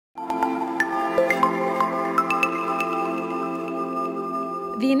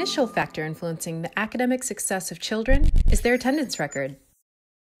The initial factor influencing the academic success of children is their attendance record.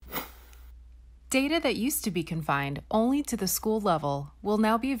 Data that used to be confined only to the school level will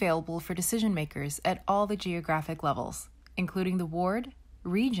now be available for decision makers at all the geographic levels, including the ward,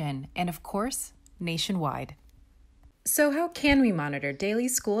 region, and of course, nationwide. So how can we monitor daily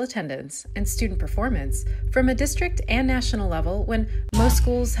school attendance and student performance from a district and national level when most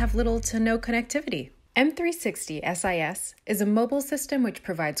schools have little to no connectivity? M360 SIS is a mobile system which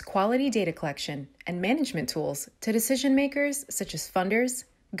provides quality data collection and management tools to decision makers such as funders,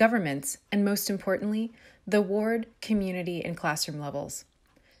 governments, and most importantly, the ward, community, and classroom levels.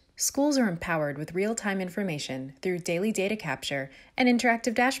 Schools are empowered with real-time information through daily data capture and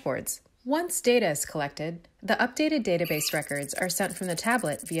interactive dashboards. Once data is collected, the updated database records are sent from the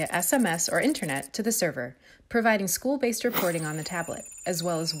tablet via SMS or internet to the server, providing school-based reporting on the tablet, as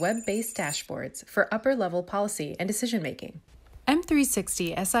well as web-based dashboards for upper-level policy and decision-making.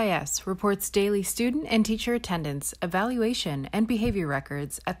 M360 SIS reports daily student and teacher attendance, evaluation, and behavior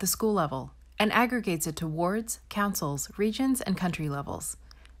records at the school level, and aggregates it to wards, councils, regions, and country levels.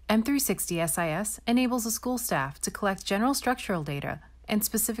 M360 SIS enables the school staff to collect general structural data and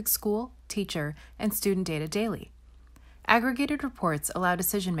specific school, teacher, and student data daily. Aggregated reports allow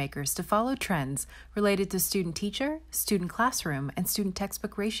decision makers to follow trends related to student-teacher, student-classroom, and student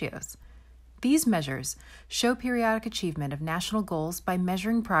textbook ratios. These measures show periodic achievement of national goals by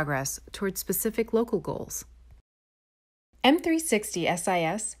measuring progress towards specific local goals. M360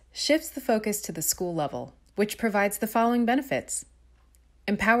 SIS shifts the focus to the school level, which provides the following benefits: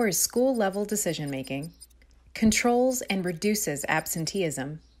 empowers school-level decision-making, controls and reduces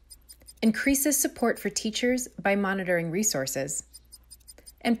absenteeism, increases support for teachers by monitoring resources,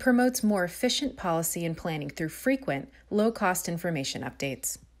 and promotes more efficient policy and planning through frequent, low-cost information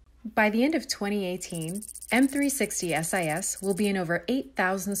updates. By the end of 2018, M360 SIS will be in over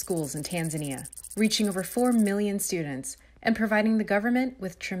 8,000 schools in Tanzania, reaching over 4 million students and providing the government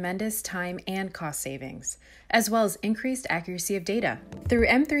with tremendous time and cost savings, as well as increased accuracy of data. Through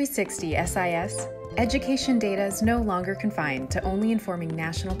M360 SIS, education data is no longer confined to only informing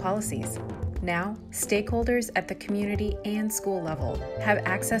national policies. Now, stakeholders at the community and school level have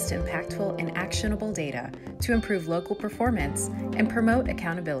access to impactful and actionable data to improve local performance and promote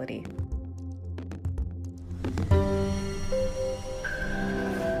accountability.